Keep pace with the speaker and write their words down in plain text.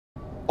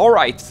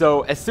Alright,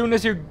 so as soon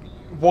as you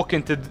walk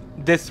into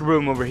this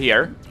room over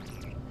here,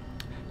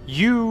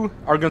 you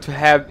are going to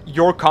have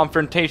your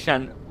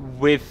confrontation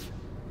with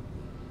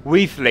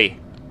Wheatley.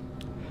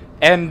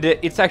 And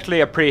it's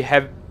actually a pretty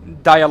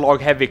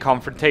dialogue-heavy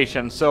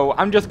confrontation, so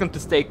I'm just going to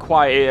stay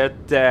quiet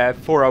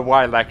for a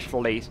while,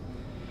 actually.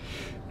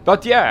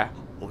 But yeah,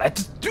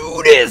 let's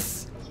do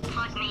this!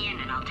 Plug me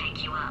in and I'll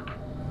take you up.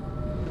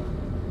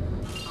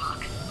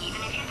 Look,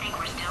 even if you think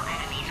we're still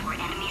enemies, we're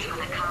enemies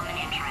with a common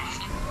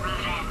interest.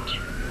 Revenge.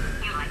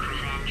 You like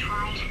revenge,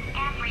 right?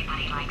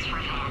 Everybody likes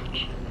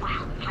revenge.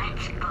 Well,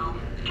 let's go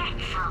get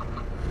some.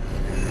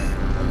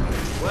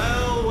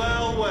 Well,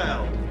 well,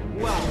 well.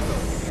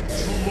 Welcome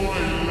to my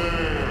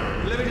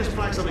lair. Let me just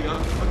flag something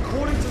up.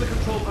 According to the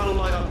control panel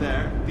light up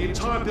there, the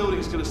entire building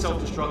is going to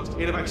self-destruct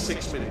in about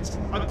 6 minutes.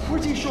 I'm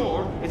pretty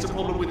sure it's a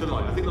problem with the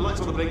light. I think the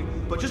light's on the blink,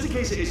 but just in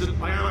case it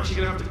isn't, I am actually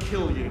going to have to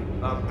kill you,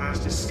 as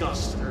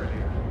discussed earlier.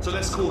 So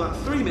let's call that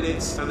 3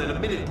 minutes and then a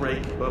minute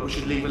break, but we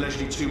should leave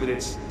allegedly 2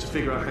 minutes to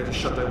figure out how to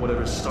shut down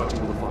whatever's starting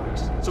all the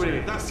fires. So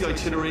anyway, that's the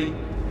itinerary.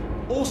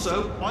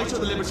 Also, I took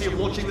the liberty of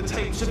watching the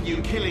tapes of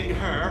you killing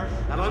her,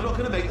 and I'm not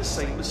going to make the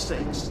same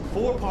mistakes.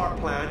 4-part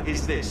plan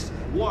is this.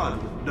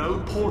 1, no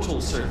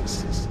portal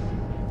services.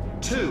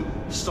 2,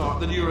 start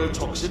the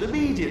neurotoxin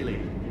immediately.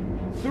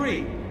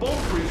 3,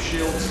 bomb-proof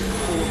shields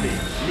for me,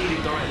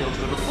 leading directly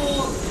onto number 4,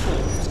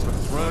 tools for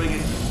throwing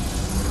it.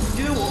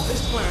 You know what?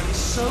 This plan is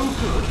so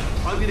good,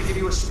 I'm going to give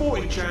you a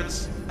sporting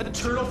chance and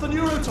turn off the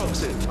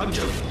neurotoxin. I'm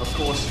joking, of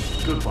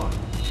course. Goodbye.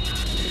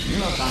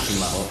 Neurotoxin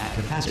level at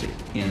capacity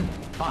in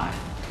 5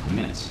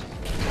 minutes.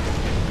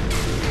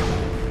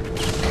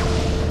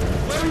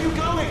 Where are you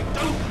going?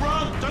 Don't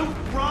run! Don't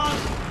run!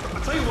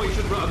 I'll tell you why you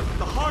should run.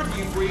 The harder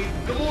you breathe,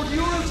 the more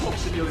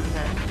neurotoxin you'll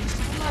get. It's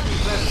bloody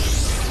clever.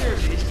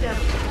 Seriously, it's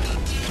clever.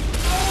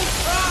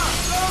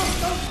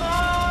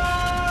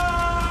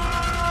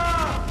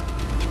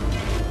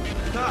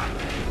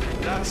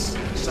 That's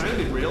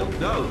sounded real.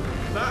 No,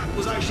 that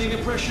was actually an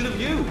impression of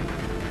you.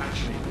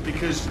 Actually,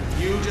 because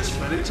you just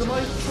fell into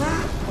my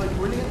trap, my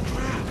brilliant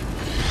trap.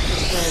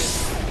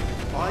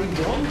 I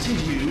wanted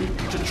you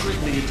to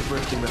trick me into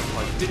bursting that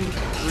pipe. You didn't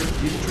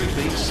trick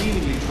me,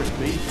 seemingly trick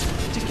me,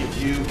 to give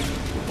you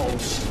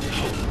false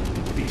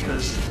hope.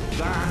 Because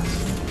that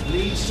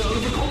leads to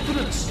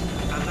overconfidence.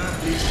 And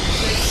that leads to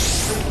mistakes,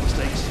 simple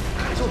mistakes.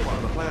 And it's all part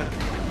of the plan.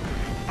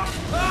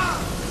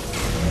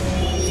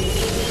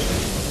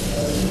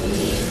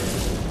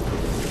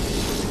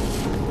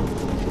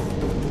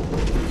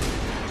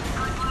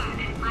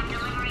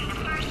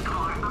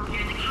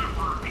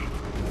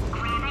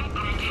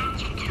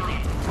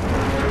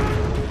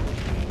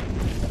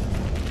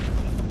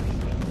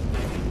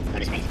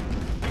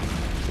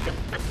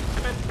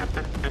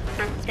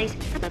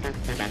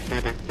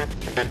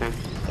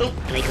 Oh,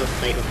 playful.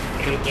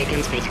 Here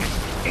comes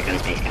spacecraft. Here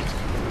comes spacecraft.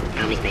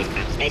 How many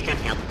spacecraft?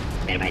 Spacecraft, help.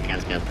 Better buy a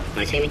telescope.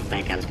 Wanna see me? Buy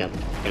a telescope.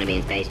 Gonna be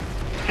in space.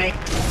 Hey.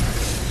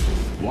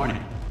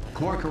 Warning.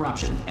 Core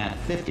corruption at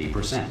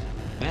 50%.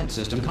 Vent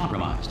system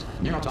compromised.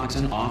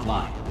 Neurotoxin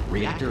offline.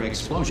 Reactor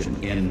explosion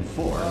in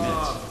 4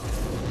 minutes.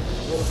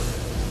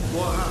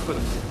 What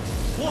happened?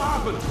 What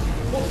happened?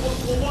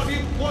 What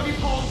have you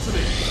palmed to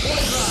me? What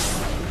is that?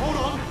 Hold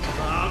on.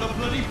 The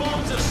bloody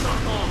bombs are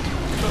stuck on.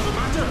 Doesn't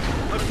matter.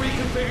 I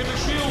pre-configured the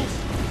shields.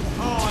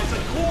 Oh, it's a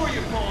core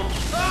you palmed.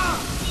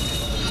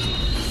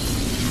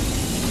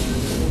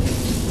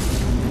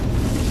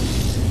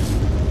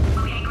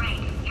 Okay, great.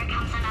 Here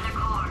comes another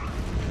core.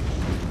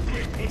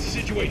 What's the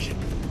situation?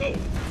 Oh,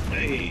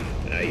 hey,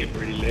 you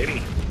pretty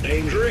lady.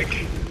 Name's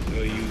Rick.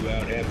 So you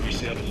out having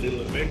yourself a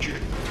little adventure?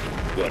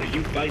 What, are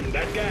you fighting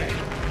that guy?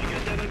 You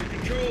got that under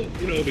control?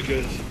 You know,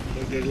 because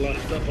there's a lot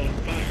of stuff on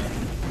fire.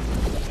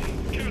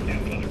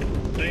 Countdown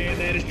clock. Man,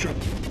 that is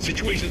trouble.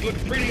 Situation's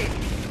looking pretty ugly.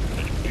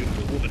 That's a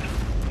beautiful woman,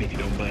 if you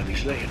don't mind me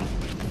saying.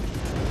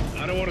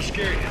 I don't want to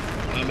scare you.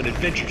 I'm an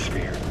adventure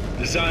sphere,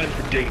 designed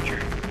for danger.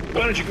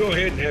 Why don't you go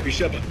ahead and have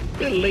yourself a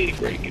little lady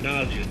break, and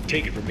I'll just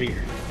take it from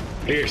here.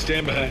 Here,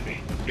 stand behind me.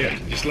 Yeah,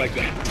 just like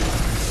that.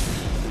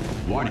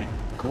 Warning.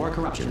 Core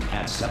corruption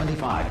at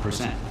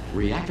 75%.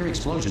 Reactor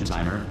explosion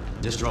timer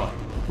destroyed.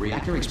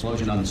 Reactor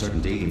explosion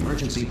uncertainty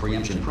emergency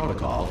preemption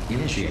protocol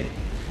initiated.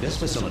 This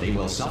facility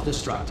will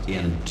self-destruct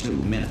in 2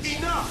 minutes.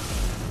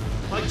 Enough!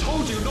 I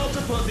told you not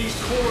to put these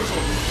cores on,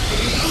 but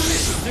you don't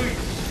listen, do you?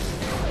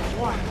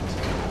 Quiet.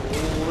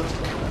 All the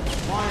time.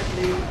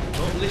 Quietly,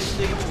 not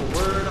listening to a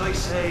word I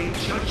say,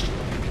 judging.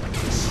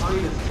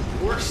 Silent.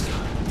 Worst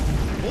kind.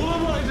 All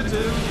I'm wanting to do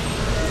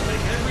is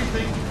make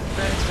everything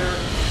better.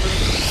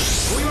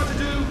 All you have to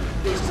do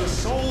is to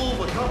solve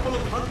a couple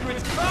of hundred...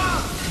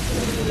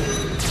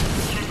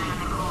 Here's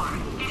another core.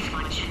 This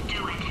one should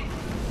do it.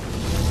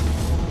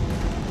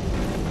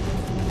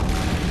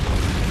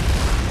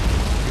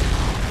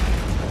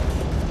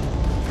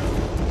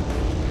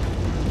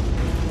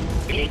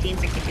 In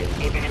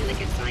 1862, Abraham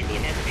Lincoln signed the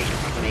Emancipation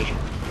Proclamation,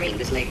 freeing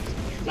the slaves.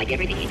 Like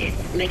everything he did,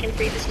 Lincoln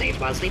freed the slaves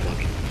while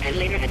sleepwalking, and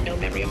later had no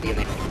memory of the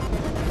event.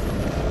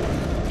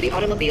 The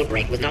automobile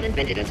brake was not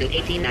invented until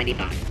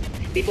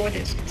 1895. Before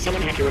this,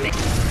 someone had to remake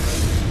it.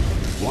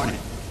 Warning.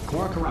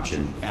 Core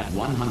corruption at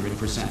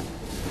 100%.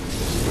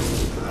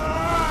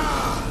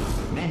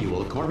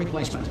 Manual core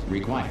replacement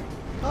required.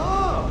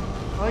 Oh,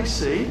 I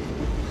see.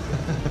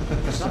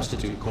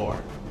 Substitute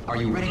core. Are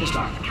you ready to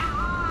start?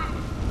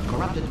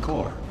 Corrupted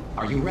core.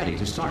 Are you ready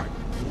to start?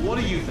 What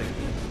do you think?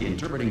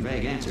 Interpreting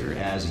vague answer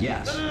as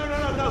yes.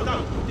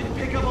 No. Didn't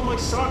pick up on my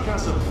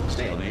sarcasm.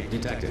 Stalemate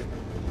detected.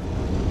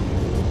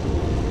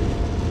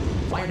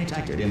 Fire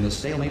detected in the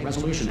stalemate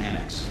resolution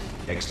annex.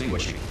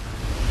 Extinguishing.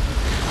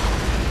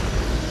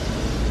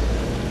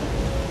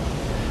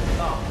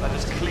 Oh, that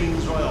just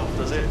cleans right off,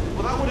 does it?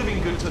 Well, that would have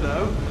been good to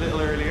know a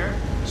little earlier.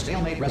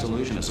 Stalemate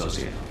resolution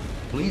associate.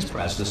 Please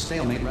press the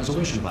stalemate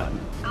resolution button.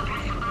 Go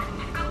press the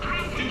button. Go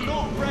press Do it.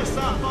 not press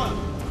that button.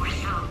 We're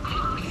so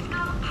close.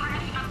 Go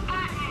press the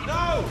button.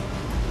 No!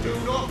 Do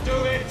not do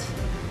it!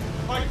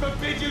 I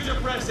forbid you to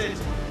press it!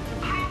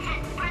 Press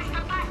it. Press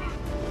the button.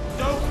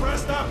 Don't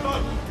press that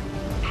button!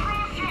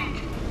 Press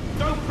it.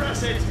 Don't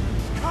press it!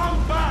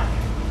 Come back!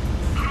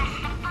 Press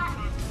the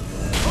button.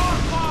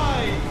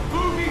 Goodbye!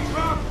 Booby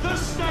trap the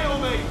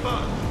stalemate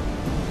button!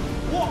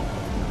 What?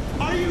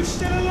 Are you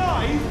still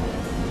alive?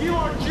 You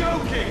are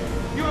joking!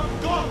 You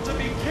have got to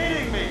be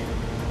kidding me!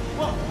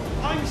 Well,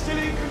 I'm still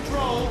in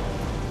control,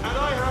 and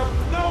I have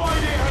no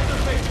idea how to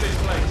fix this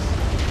place.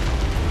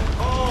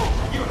 Oh,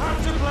 you had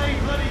to play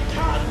bloody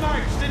cat and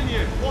mouse, didn't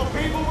you? While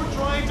people were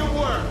trying to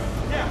work.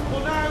 Yeah,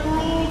 well now we're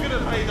all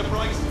gonna pay the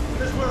price,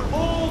 because we're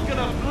all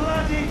gonna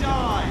bloody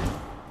die.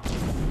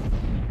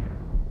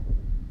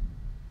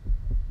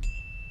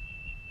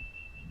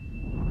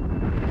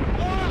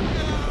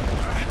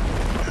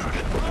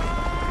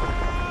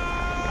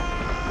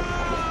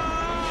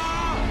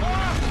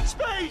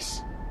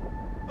 Space!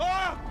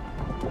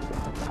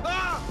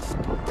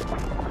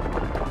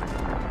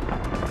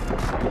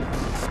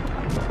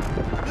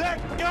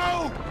 Let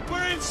go!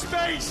 We're in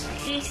space!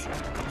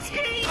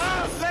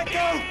 Let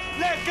go!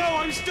 Let go!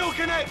 I'm still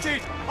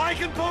connected! I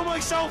can pull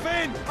myself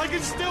in! I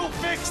can still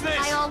fix this!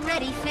 I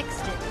already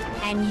fixed it.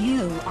 And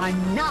you are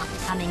not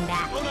coming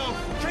back. Oh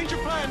no! Change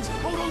your plans!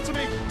 Hold on to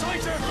me!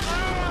 Tighter!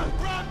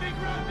 Grab me!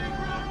 Grab me!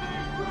 Grab me!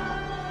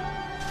 Grab me!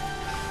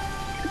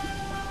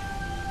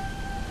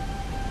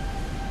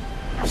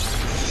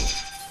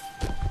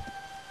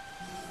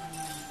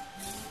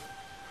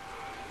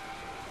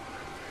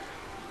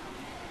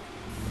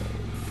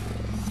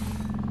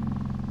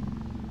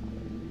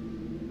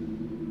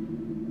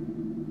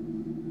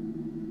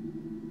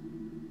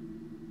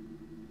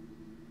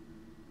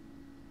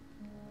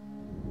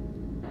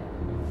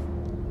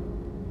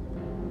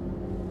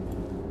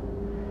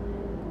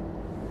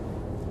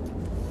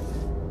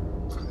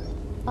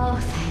 Oh,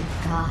 thank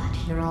God,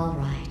 you're all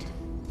right.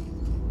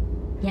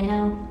 You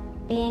know,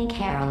 being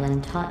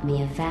Carolyn taught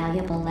me a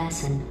valuable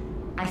lesson.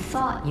 I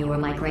thought you were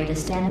my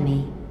greatest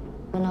enemy,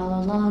 when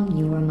all along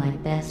you were my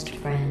best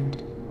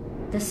friend.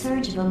 The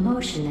surge of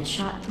emotion that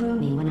shot through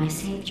me when I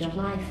saved your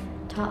life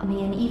taught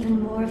me an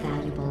even more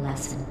valuable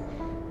lesson,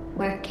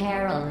 where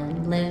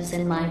Carolyn lives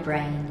in my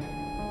brain.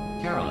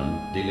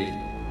 Carolyn deleted.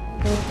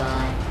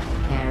 Goodbye,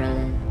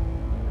 Carolyn.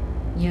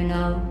 You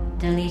know,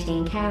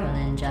 deleting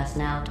Carolyn just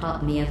now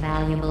taught me a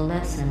valuable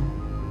lesson.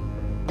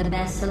 The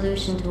best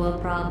solution to a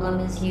problem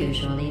is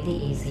usually the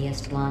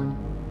easiest one.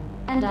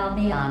 And I'll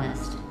be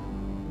honest,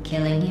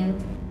 killing you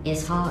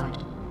is hard.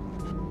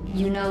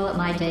 You know what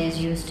my days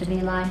used to be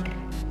like?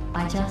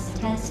 I just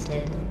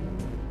tested.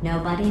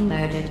 Nobody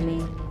murdered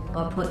me,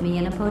 or put me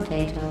in a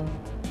potato,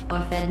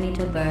 or fed me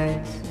to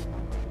birds.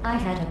 I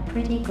had a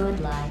pretty good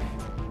life.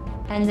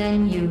 And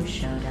then you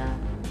showed up,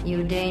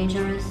 you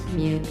dangerous,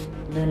 mute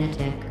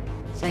lunatic.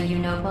 So you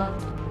know what?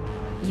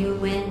 You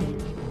win.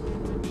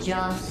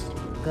 Just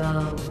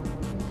go.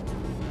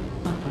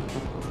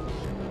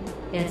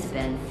 It's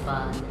been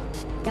fun.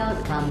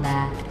 Don't come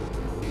back.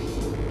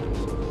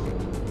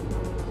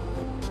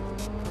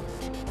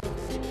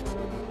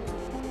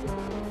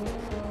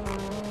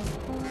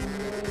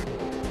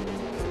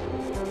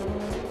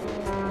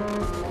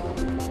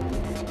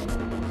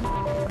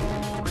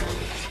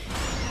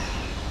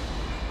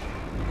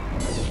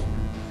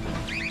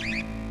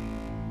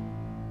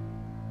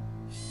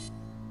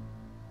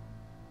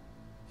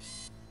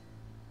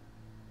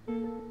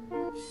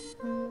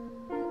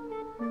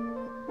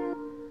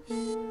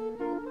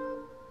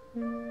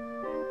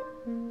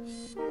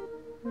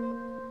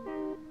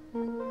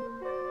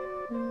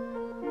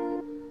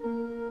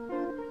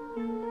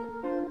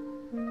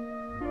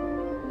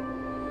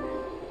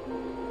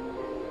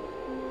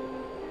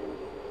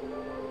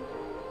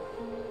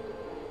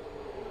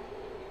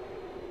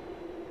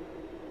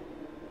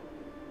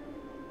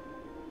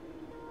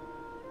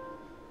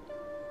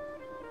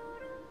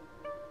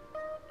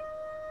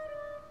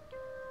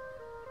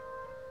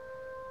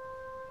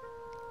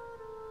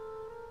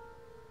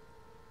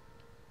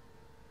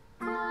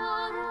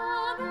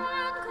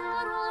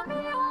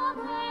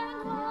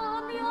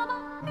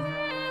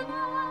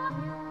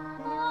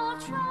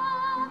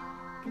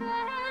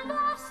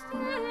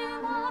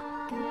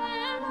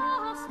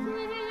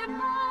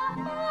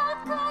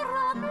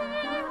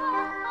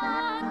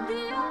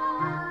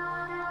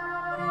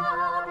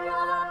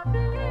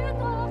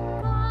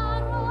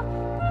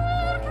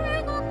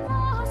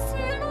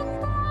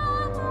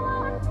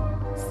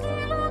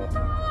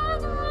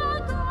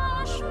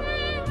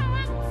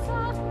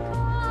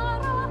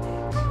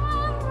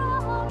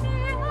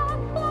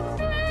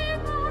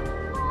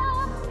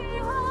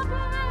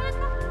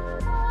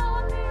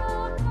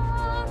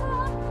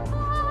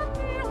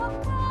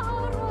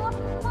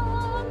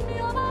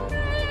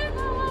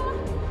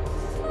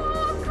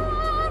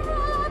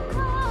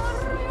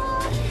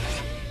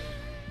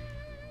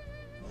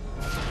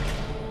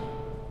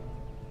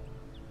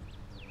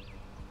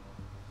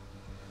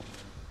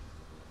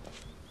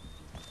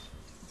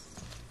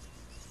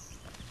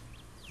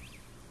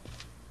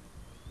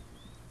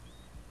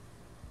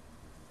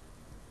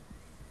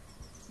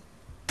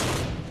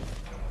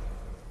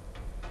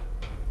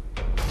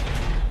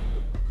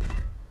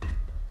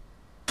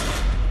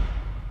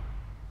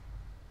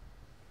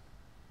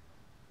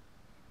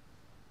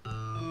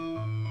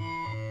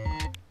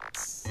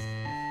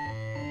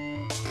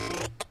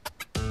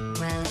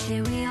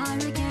 Here we are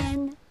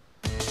again.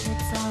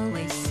 It's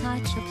always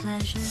such a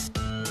pleasure.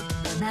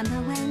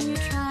 Remember when you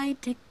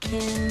tried to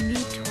kill me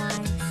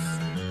twice?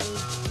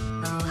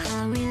 Oh,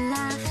 how we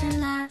laughed and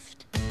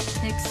laughed.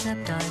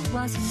 Except I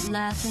wasn't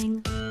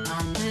laughing.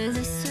 Under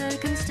the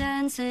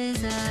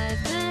circumstances,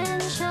 I've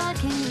been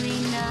shockingly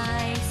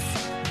nice.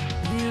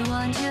 You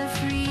want your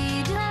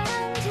freedom,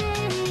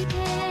 take it.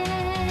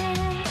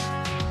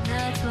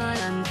 That's what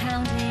I'm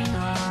counting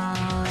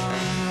on.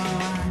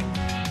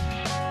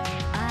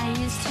 I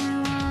used to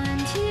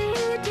want you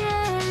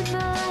dead,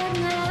 but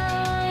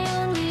now I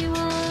only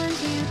want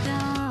you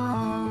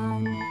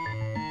gone.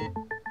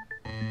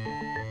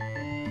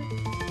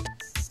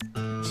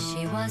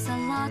 She was a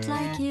lot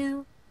like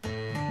you,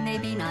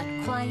 maybe not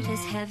quite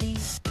as heavy.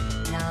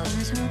 Now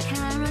little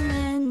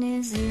Carolyn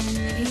is in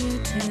you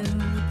too.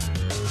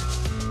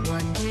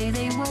 One day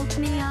they woke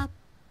me up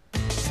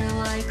so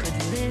I could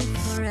live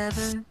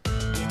forever.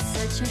 It's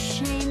such a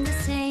shame the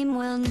same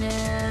will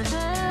never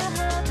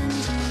happen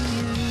to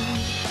you.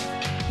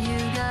 You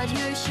got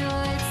your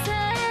shorts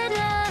and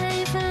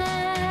life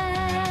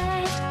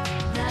left.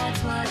 That's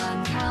what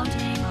I'm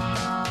counting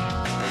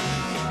on.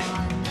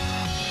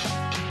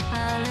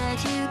 I'll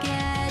let you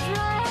get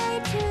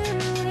right to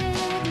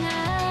it.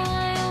 Now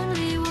I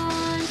only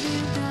want you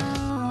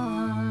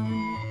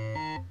gone.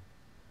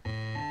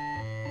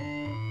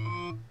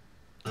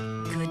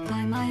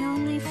 Goodbye, my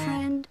only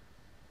friend.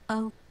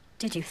 Oh,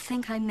 did you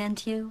think I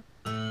meant you?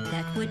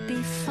 That would be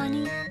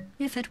funny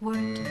if it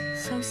weren't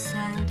so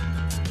sad.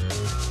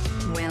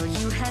 Well,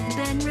 you have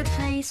been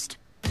replaced.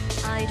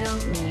 I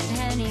don't need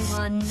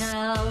anyone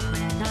now.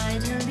 When I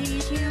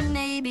delete you,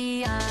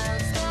 maybe I'll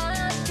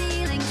stop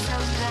feeling so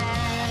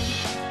bad.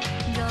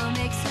 Go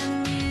make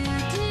some new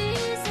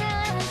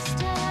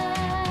disaster.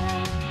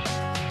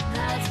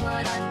 That's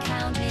what I'm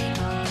counting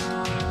on.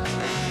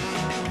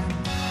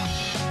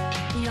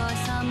 You're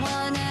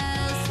someone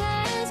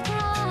else's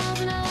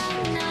problem.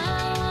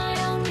 Now I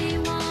only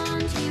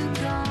want you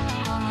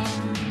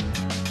gone.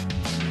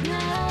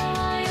 Now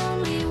I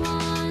only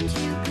want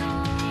you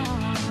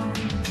gone.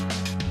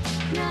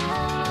 Now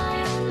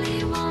I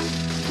only want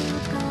you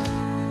gone.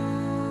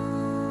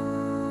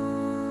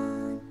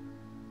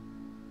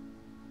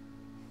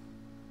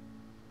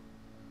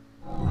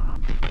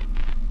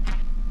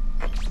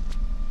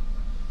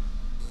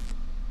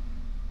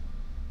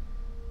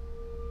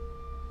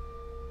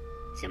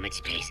 So much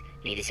space.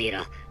 Need to see it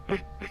all.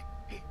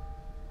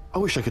 I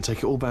wish I could take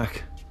it all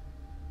back.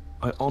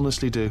 I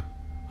honestly do.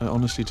 I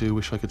honestly do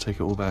wish I could take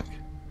it all back.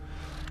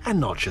 And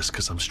not just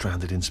because I'm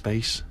stranded in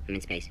space. I'm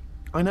in space.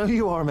 I know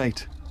you are,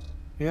 mate.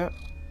 Yeah,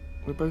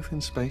 we're both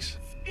in space.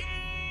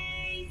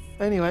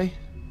 Anyway,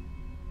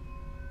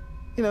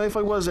 you know, if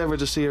I was ever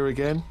to see her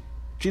again,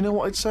 do you know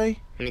what I'd say?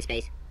 I'm in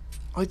space.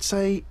 I'd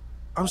say,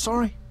 I'm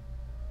sorry.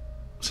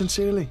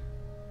 Sincerely.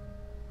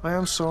 I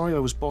am sorry I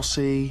was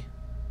bossy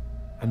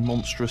and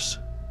monstrous.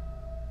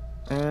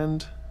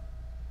 And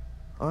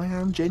I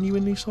am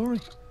genuinely sorry.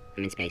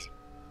 I'm in space.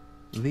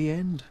 The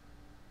end.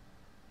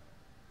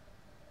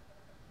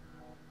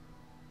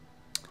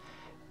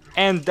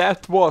 And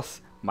that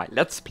was my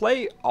Let's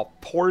Play of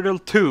Portal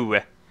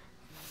 2.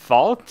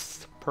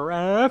 Thoughts,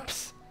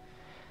 perhaps?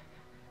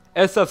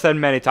 As I've said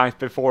many times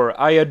before,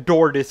 I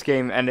adore this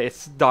game and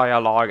its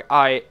dialogue.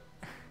 It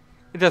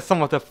has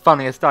some of the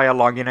funniest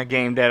dialogue in a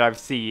game that I've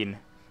seen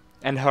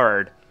and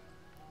heard.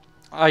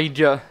 I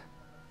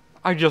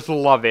just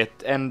love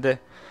it, and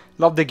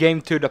love the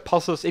game too. The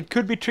puzzles, it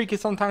could be tricky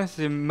sometimes, as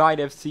you might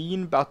have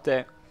seen, but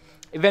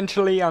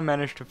eventually I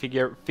managed to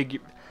figure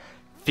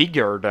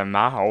them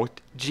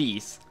out.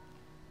 Jeez.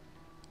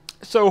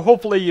 So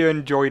hopefully you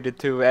enjoyed it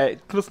too.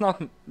 It was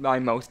not my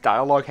most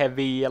dialogue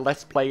heavy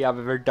Let's Play I've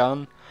ever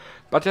done,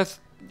 but just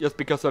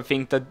because I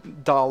think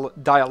that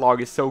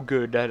dialogue is so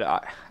good that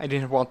I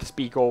didn't want to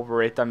speak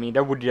over it. I mean,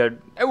 it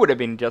would have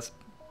been just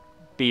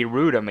be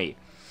rude of me.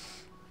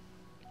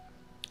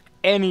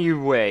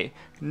 Anyway,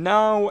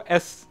 now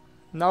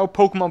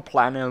Pokemon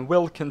Planet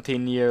will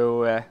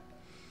continue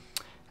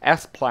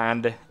as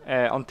planned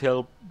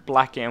until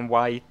Black and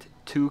White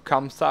 2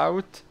 comes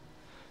out,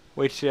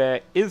 which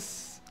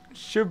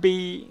should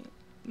be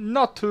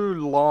not too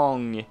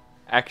long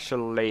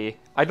actually.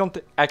 I don't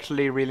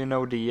actually really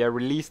know the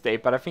release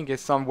date, but I think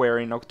it's somewhere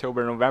in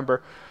October,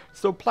 November,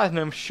 so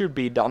Platinum should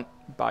be done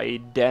by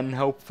then,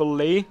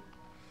 hopefully.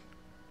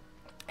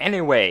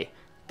 Anyway,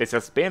 this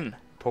has been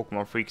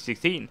Pokemon Freak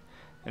 16,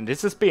 and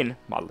this has been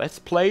my Let's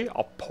Play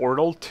of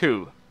Portal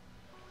 2.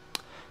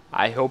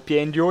 I hope you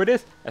enjoyed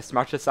it as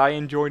much as I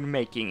enjoyed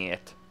making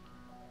it.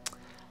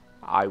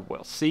 I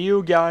will see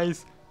you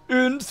guys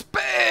in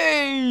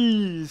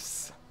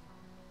space!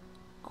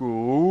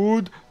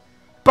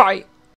 Goodbye!